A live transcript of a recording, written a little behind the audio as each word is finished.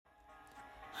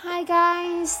Hi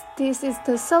guys, this is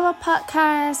the solo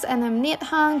podcast and I'm Nit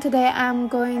Hong. Today I'm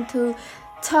going to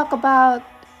talk about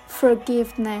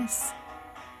forgiveness.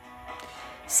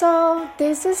 So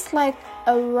this is like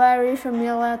a very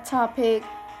familiar topic,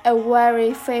 a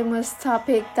very famous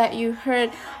topic that you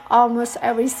heard almost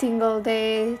every single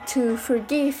day, to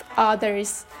forgive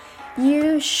others.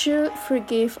 You should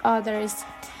forgive others.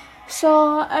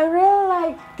 So I really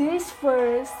like this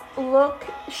verse, Luke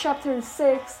chapter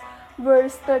 6,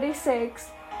 verse 36.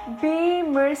 Be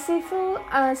merciful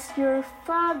as your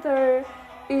Father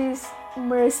is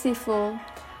merciful.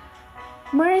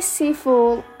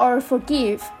 Merciful or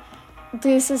forgive.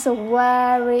 This is a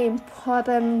very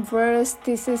important verse.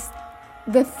 This is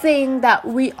the thing that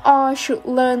we all should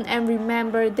learn and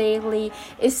remember daily,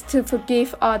 is to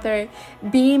forgive others.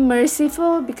 Be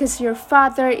merciful because your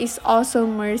Father is also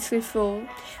merciful.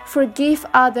 Forgive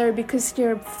others because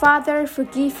your Father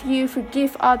forgive you,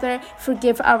 forgive others,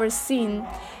 forgive our sin.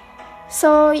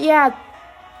 So I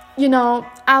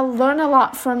learned a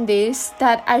lot from this,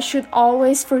 that I should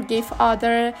always forgive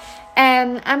others,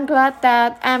 and I'm glad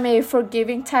that I'm a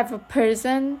forgiving type of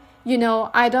person.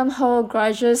 I don't hold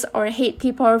grudges or hate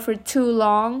people for too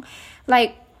long.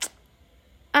 Like,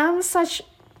 I'm such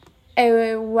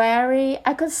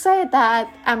I could say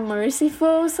that I'm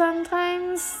merciful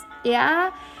sometimes. Yeah,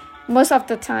 most of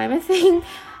the time I think.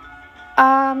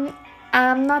 I'm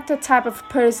not the type of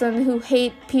person who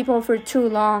hate people for too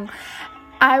long.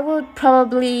 I would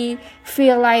probably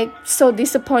feel like so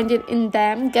disappointed in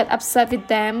them, get upset with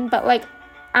them, but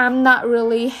I'm not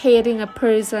really hating a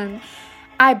person.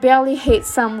 I barely hate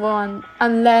someone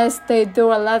unless they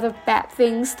do a lot of bad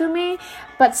things to me,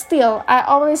 but still, I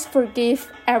always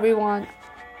forgive everyone.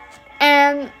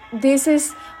 And this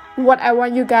is what I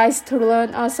want you guys to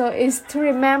learn also, is to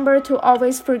remember to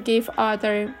always forgive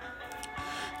others.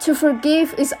 To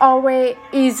forgive is always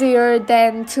easier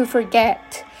than to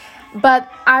forget.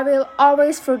 But I will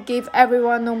always forgive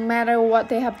everyone no matter what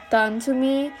they have done to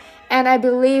me. And I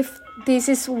believe this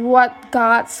is what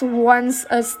God wants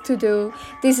us to do.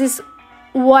 This is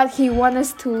what He wants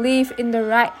us to live in the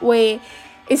right way,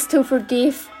 is to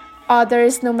forgive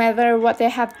others no matter what they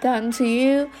have done to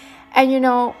you.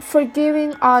 And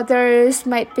forgiving others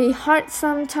might be hard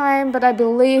sometimes, but I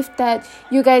believe that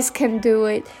you guys can do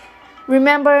it.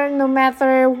 Remember, no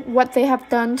matter what they have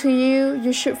done to you,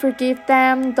 you should forgive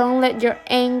them. Don't let your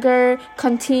anger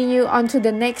continue onto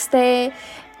the next day.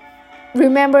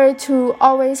 Remember to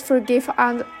always forgive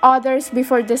others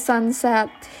before the sunset.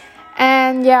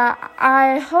 And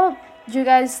I hope you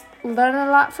guys learn a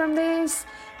lot from this.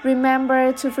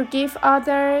 Remember to forgive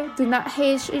others. Do not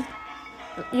hate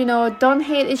don't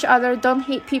hate each other. Don't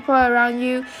hate people around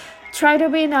you. Try to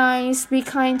be nice, be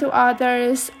kind to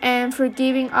others, and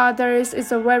forgiving others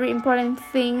is a very important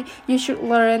thing you should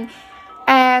learn.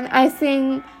 And I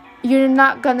think you're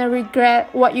not gonna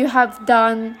regret what you have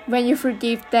done when you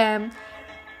forgive them.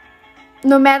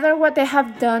 No matter what they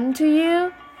have done to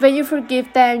you, when you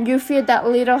forgive them, you feel that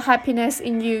little happiness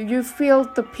in you. You feel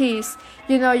the peace.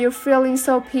 You're feeling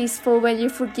so peaceful when you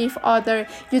forgive others.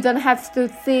 You don't have to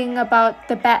think about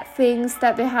the bad things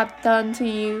that they have done to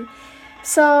you.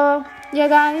 So,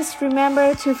 guys,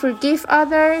 remember to forgive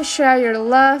others, share your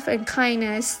love and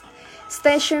kindness.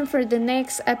 Stay tuned for the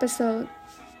next episode.